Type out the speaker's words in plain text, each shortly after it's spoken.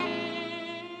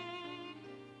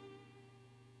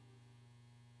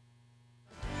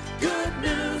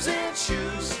its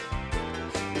shoes.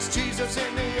 It's Jesus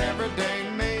in the everyday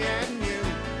me and you.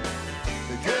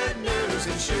 The good news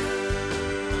in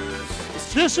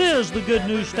shoes. This is the Good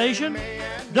News Station,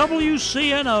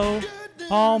 WCNO,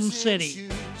 Palm City.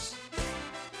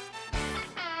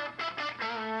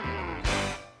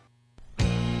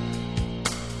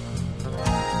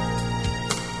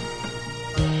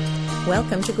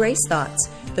 Welcome to Grace Thoughts,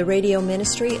 the radio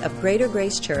ministry of Greater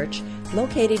Grace Church,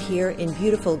 located here in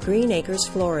beautiful Green Acres,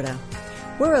 Florida.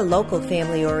 We're a local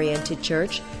family-oriented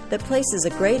church that places a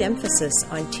great emphasis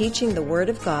on teaching the Word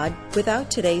of God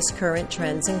without today's current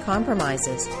trends and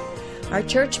compromises. Our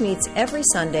church meets every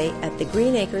Sunday at the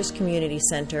Green Acres Community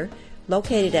Center,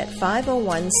 located at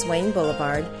 501 Swain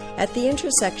Boulevard at the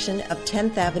intersection of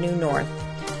 10th Avenue North.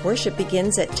 Worship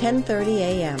begins at 10:30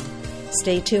 a.m.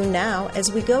 Stay tuned now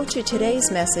as we go to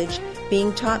today's message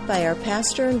being taught by our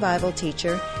pastor and Bible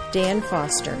teacher, Dan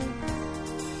Foster.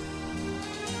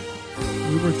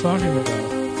 We were talking about,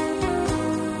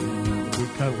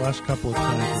 we've got the last couple of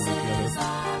times together,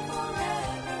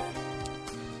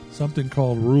 something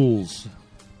called rules,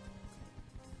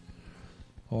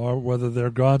 or whether they're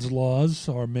God's laws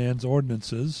or man's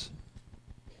ordinances.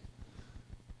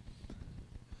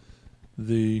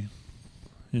 The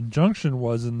injunction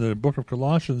was in the book of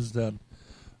Colossians that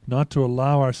not to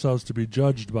allow ourselves to be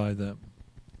judged by them.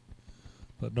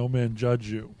 Let no man judge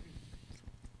you.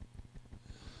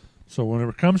 So when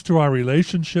it comes to our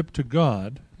relationship to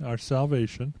God, our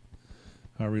salvation,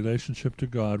 our relationship to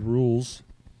God, rules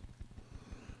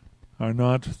are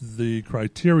not the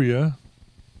criteria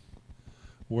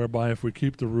whereby if we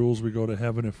keep the rules we go to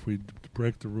heaven, if we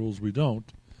break the rules we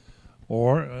don't.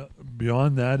 Or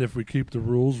beyond that, if we keep the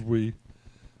rules we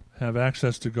have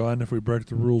access to God, and if we break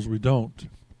the rules we don't.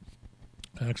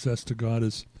 Access to God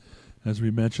is, as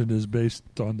we mentioned, is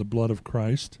based on the blood of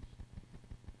Christ.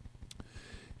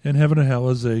 And heaven and hell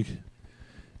is a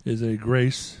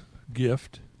grace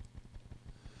gift.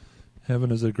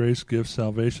 Heaven is a grace gift.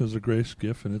 Salvation is a grace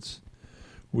gift, and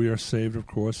we are saved, of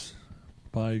course,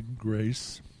 by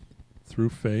grace through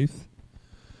faith,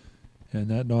 and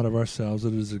that not of ourselves.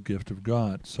 It is a gift of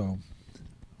God. So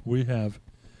we have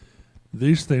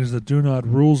these things that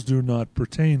rules do not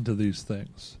pertain to these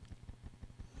things.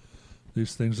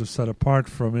 These things are set apart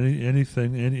from any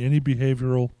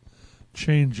behavioral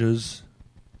changes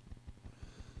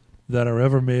that are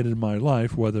ever made in my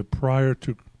life, whether prior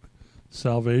to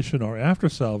salvation or after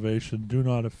salvation, do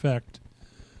not affect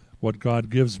what God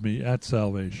gives me at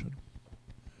salvation.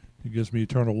 He gives me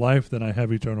eternal life, then I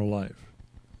have eternal life.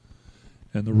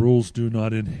 And the rules do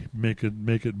not make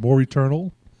it more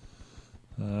eternal.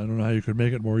 I don't know how you could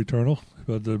make it more eternal,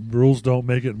 but the rules don't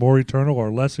make it more eternal or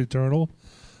less eternal.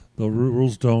 The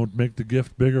rules don't make the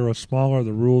gift bigger or smaller.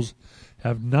 The rules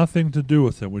have nothing to do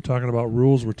with them. We're talking about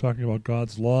rules. We're talking about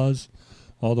God's laws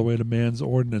all the way to man's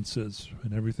ordinances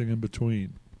and everything in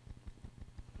between.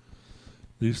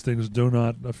 These things do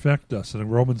not affect us. And in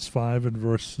Romans 5 and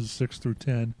verses 6 through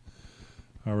 10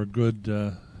 are a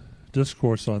good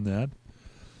discourse on that.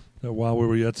 That while we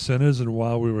were yet sinners and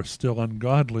while we were still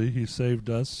ungodly, he saved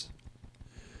us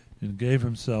and gave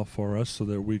himself for us so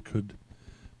that we could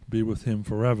be with him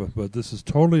forever. But this is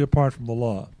totally apart from the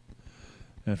law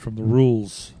and from the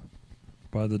rules.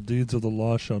 By the deeds of the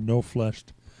law shall no flesh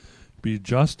be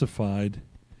justified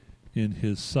in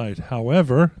his sight.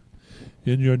 However,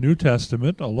 in your New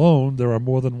Testament alone, there are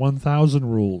more than 1,000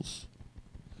 rules.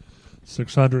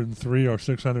 603 or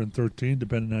 613,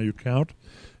 depending on how you count,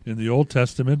 in the Old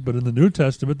Testament, but in the New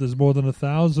Testament there's more than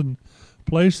 1,000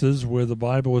 places where the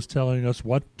Bible is telling us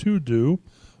what to do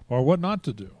or what not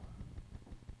to do.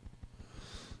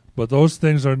 But those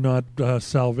things are not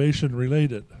salvation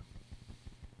related.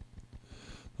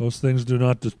 Those things do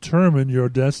not determine your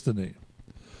destiny.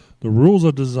 The rules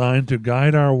are designed to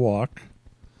guide our walk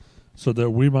so that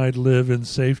we might live in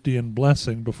safety and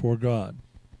blessing before God.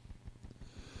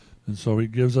 And so he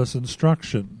gives us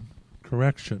instruction,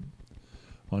 correction,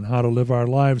 on how to live our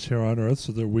lives here on earth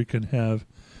so that we can have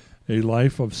a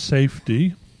life of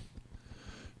safety.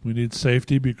 We need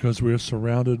safety because we are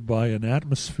surrounded by an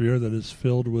atmosphere that is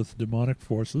filled with demonic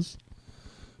forces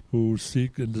who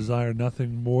seek and desire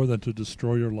nothing more than to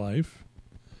destroy your life.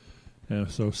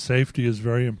 And so safety is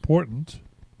very important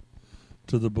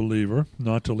to the believer,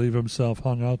 not to leave himself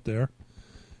hung out there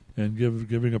and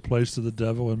giving a place to the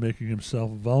devil and making himself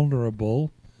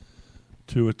vulnerable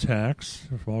to attacks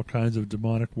from all kinds of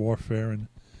demonic warfare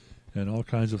and all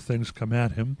kinds of things come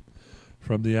at him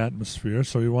from the atmosphere.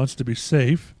 So he wants to be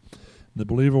safe. The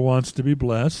believer wants to be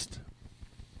blessed.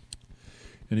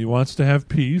 And he wants to have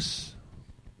peace.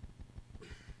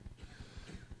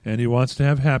 And he wants to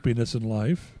have happiness in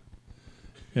life.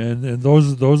 And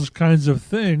those kinds of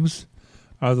things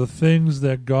are the things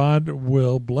that God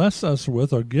will bless us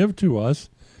with or give to us,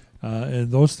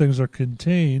 and those things are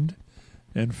contained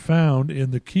and found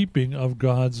in the keeping of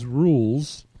God's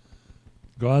rules,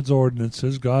 God's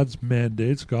ordinances, God's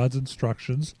mandates, God's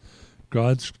instructions,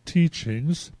 God's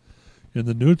teachings in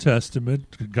the New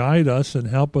Testament to guide us and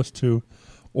help us to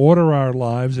order our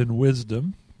lives in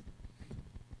wisdom,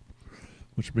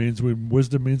 which means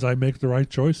wisdom means I make the right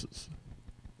choices.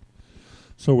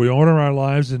 So we order our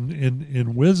lives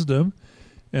in wisdom,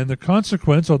 and the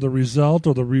consequence or the result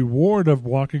or the reward of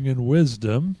walking in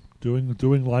wisdom,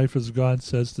 doing life as God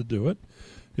says to do it,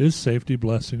 is safety,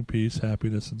 blessing, peace,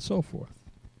 happiness, and so forth.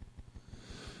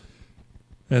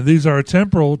 And these are a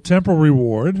temporal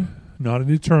reward, not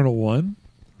an eternal one,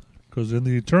 because in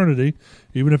the eternity,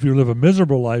 even if you live a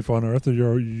miserable life on earth,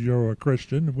 you're a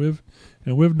Christian,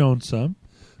 and we've known some,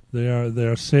 they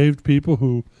are saved people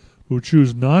who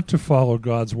choose not to follow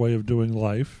God's way of doing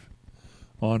life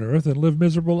on earth and live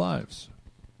miserable lives,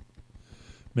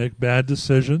 make bad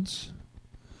decisions,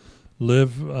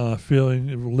 live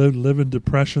in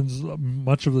depressions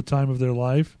much of the time of their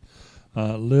life,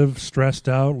 live stressed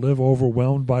out, live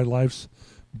overwhelmed by life's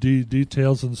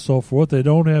details and so forth. They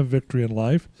don't have victory in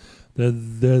life.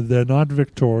 They're not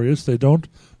victorious. They don't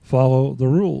follow the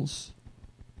rules.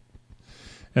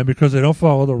 And because they don't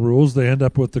follow the rules, they end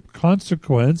up with the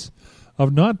consequence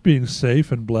of not being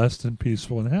safe and blessed and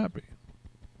peaceful and happy.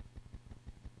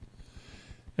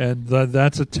 And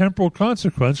that's a temporal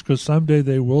consequence, because someday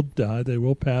they will die. They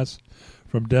will pass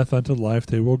from death unto life.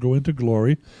 They will go into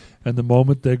glory. And the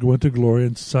moment they go into glory,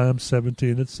 in Psalm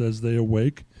 17 it says they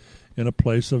awake in a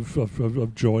place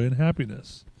of joy and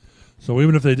happiness. So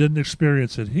even if they didn't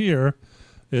experience it here,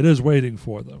 it is waiting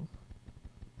for them.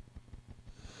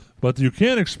 But you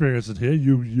can experience it here.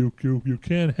 You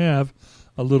can have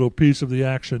a little piece of the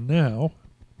action now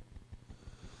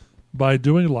by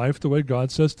doing life the way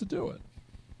God says to do it.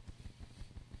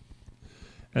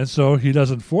 And so he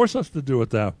doesn't force us to do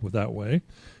it that way.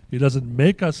 He doesn't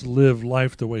make us live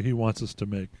life the way he wants us to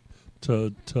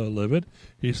live it.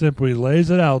 He simply lays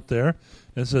it out there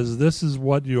and says, this is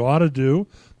what you ought to do.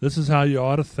 This is how you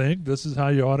ought to think. This is how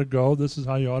you ought to go. This is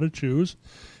how you ought to choose.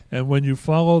 And when you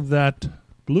follow that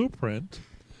blueprint,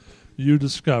 you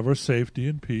discover safety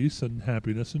and peace and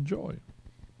happiness and joy.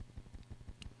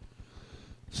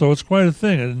 So it's quite a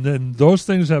thing. And then those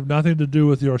things have nothing to do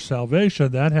with your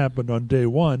salvation. That happened on day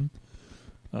one.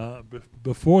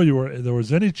 Before there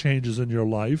was any changes in your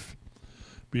life,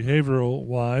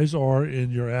 behavioral-wise, or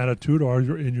in your attitude, or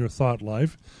in your thought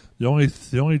life. The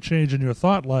only change in your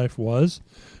thought life was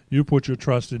you put your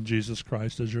trust in Jesus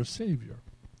Christ as your Savior.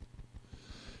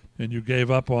 And you gave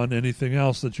up on anything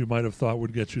else that you might have thought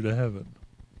would get you to heaven,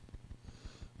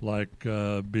 like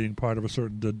being part of a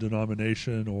certain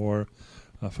denomination, or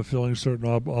fulfilling certain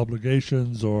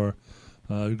obligations, or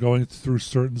going through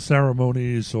certain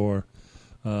ceremonies, or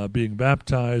being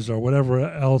baptized, or whatever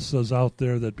else is out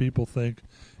there that people think,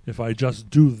 if I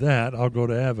just do that, I'll go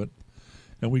to heaven.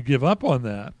 And we give up on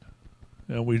that,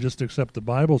 and we just accept the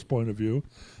Bible's point of view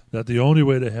that the only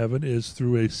way to heaven is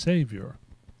through a Savior,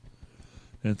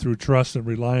 and through trust and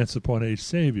reliance upon a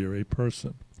Savior, a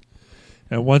person.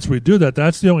 And once we do that,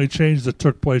 that's the only change that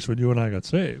took place when you and I got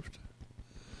saved.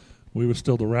 We were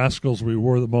still the rascals we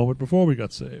were the moment before we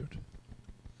got saved.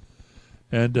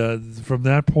 And from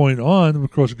that point on,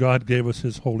 of course, God gave us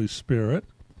His Holy Spirit,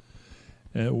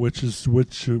 which is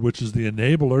the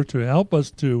enabler to help us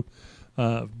to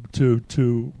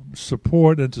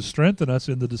support and to strengthen us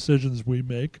in the decisions we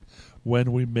make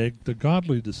when we make the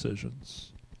godly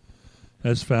decisions,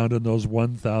 as found in those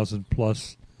 1,000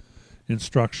 plus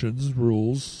instructions,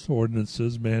 rules,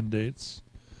 ordinances, mandates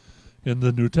in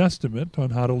the New Testament on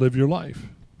how to live your life.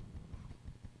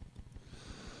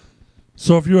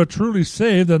 So if you are truly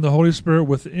saved, then the Holy Spirit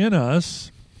within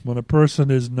us, when a person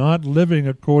is not living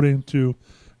according to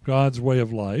God's way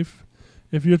of life,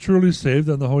 if you're truly saved,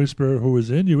 then the Holy Spirit who is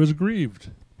in you is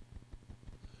grieved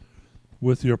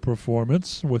with your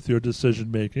performance, with your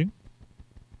decision-making.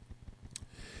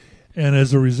 And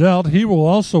as a result, He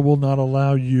will not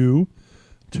allow you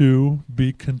to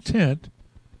be content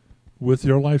with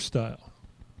your lifestyle.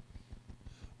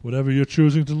 Whatever you're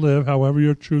choosing to live, however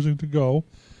you're choosing to go,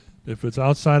 if it's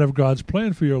outside of God's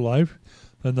plan for your life,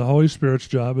 then the Holy Spirit's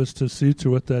job is to see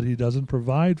to it that He doesn't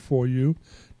provide for you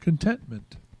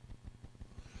contentment.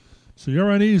 So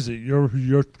you're uneasy,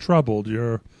 you're troubled,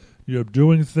 you're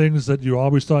doing things that you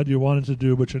always thought you wanted to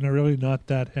do, but you're really not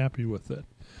that happy with it.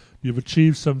 You've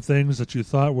achieved some things that you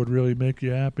thought would really make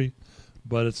you happy,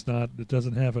 but it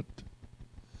doesn't have it.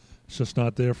 It's just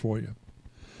not there for you.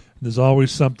 There's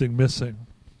always something missing.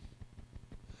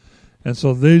 And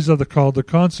so these are called the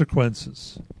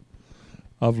consequences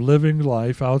of living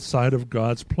life outside of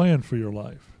God's plan for your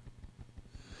life.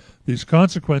 These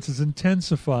consequences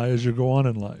intensify as you go on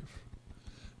in life.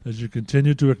 As you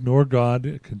continue to ignore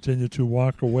God, continue to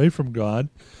walk away from God,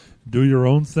 do your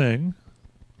own thing,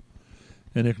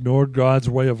 and ignore God's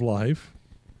way of life,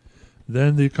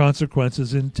 then the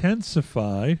consequences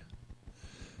intensify,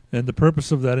 and the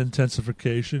purpose of that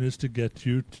intensification is to get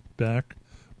you back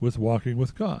with walking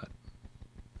with God.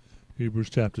 Hebrews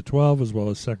chapter 12 as well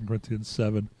as 2 Corinthians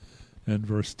 7 and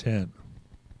verse 10.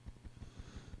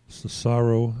 It's the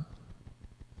sorrow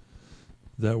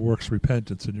that works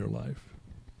repentance in your life.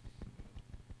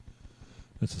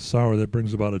 It's a sorrow that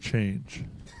brings about a change.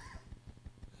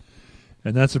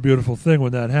 And that's a beautiful thing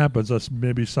when that happens.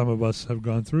 Maybe some of us have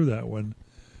gone through that when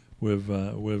we've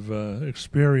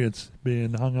experienced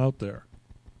being hung out there.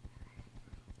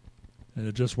 And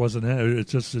it just wasn't. It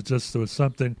just there was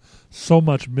something so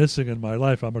much missing in my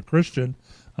life. I'm a Christian,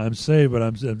 I'm saved, but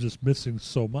I'm just missing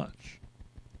so much.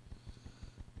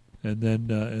 And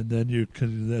then you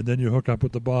hook up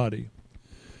with the body,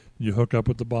 you hook up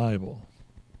with the Bible,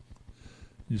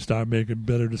 you start making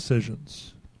better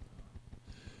decisions,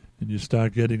 and you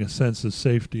start getting a sense of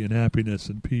safety and happiness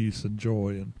and peace and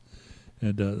joy,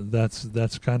 and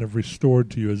that's kind of restored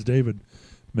to you, as David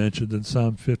mentioned in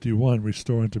Psalm 51,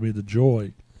 restoring to me the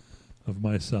joy of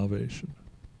my salvation.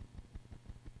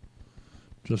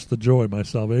 Just the joy. My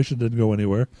salvation didn't go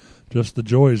anywhere. Just the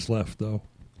joy is left, though.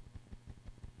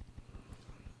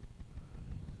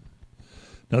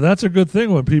 Now that's a good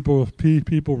thing when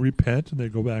people repent and they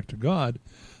go back to God.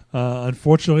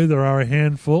 Unfortunately, there are a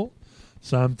handful.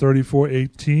 Psalm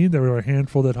 34:18. There are a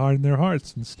handful that harden their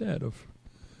hearts instead of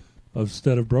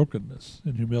brokenness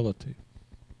and humility.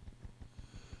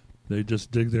 They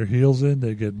just dig their heels in.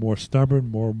 They get more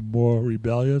stubborn, more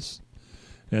rebellious,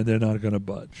 and they're not going to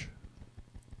budge.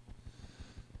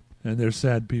 And they're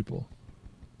sad people.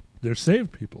 They're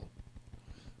saved people,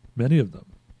 many of them,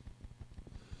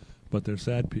 but they're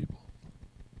sad people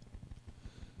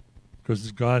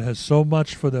because God has so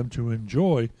much for them to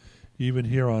enjoy, even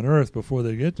here on earth, before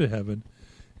they get to heaven,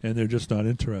 and they're just not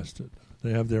interested.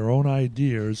 They have their own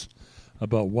ideas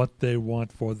about what they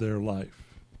want for their life.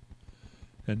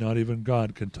 And not even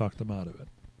God can talk them out of it.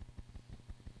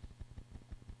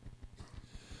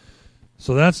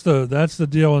 So that's the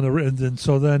deal. And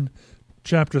so then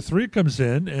chapter 3 comes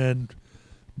in, and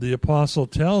the apostle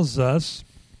tells us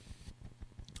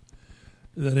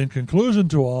that in conclusion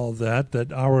to all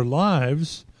that our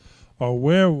lives are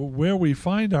where we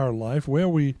find our life, where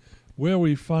we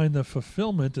find the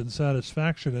fulfillment and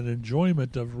satisfaction and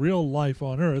enjoyment of real life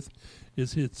on earth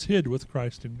it's hid with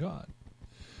Christ in God.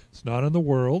 It's not in the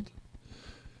world.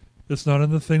 It's not in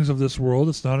the things of this world.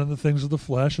 It's not in the things of the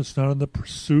flesh. It's not in the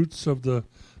pursuits of the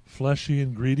fleshy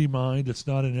and greedy mind. It's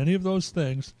not in any of those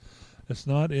things. It's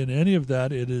not in any of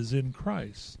that. It is in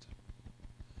Christ.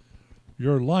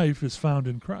 Your life is found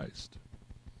in Christ.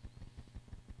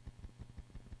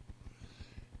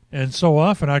 And so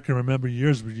often I can remember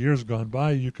years gone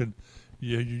by, you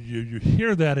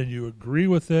hear that and you agree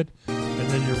with it, and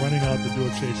then you're running out the door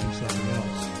chasing something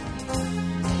else.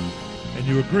 And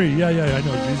you agree, yeah, I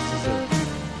know, Jesus is it.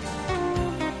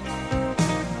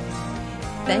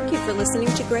 Thank you for listening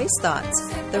to Grace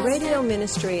Thoughts, the radio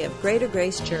ministry of Greater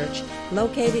Grace Church,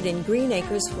 located in Green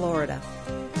Acres, Florida.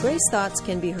 Grace Thoughts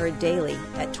can be heard daily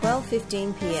at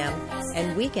 12:15 p.m.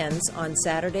 and weekends on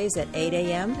Saturdays at 8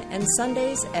 a.m. and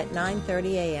Sundays at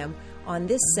 9:30 a.m. on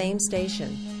this same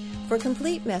station. For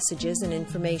complete messages and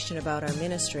information about our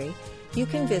ministry, you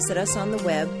can visit us on the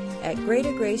web at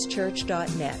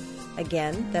greatergracechurch.net.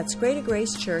 Again, that's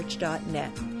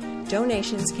greatergracechurch.net.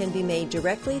 Donations can be made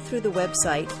directly through the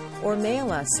website or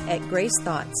mail us at Grace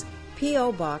Thoughts,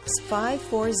 P.O. Box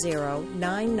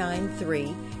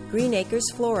 530993, Green Acres,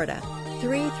 Florida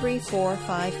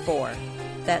 33454.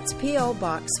 That's P.O.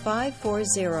 Box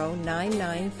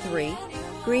 540993,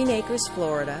 Green Acres,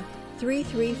 Florida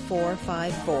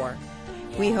 33454.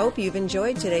 We hope you've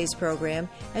enjoyed today's program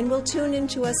and will tune in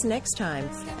to us next time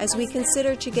as we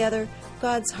consider together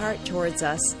God's heart towards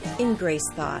us in Grace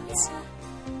Thoughts.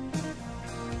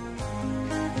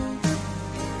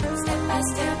 Step by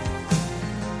step.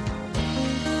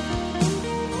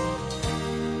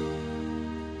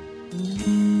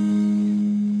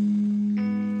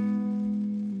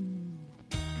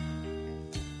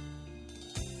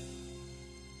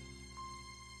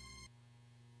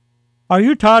 Are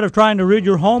you tired of trying to rid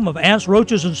your home of ants,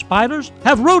 roaches, and spiders?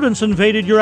 Have rodents invaded your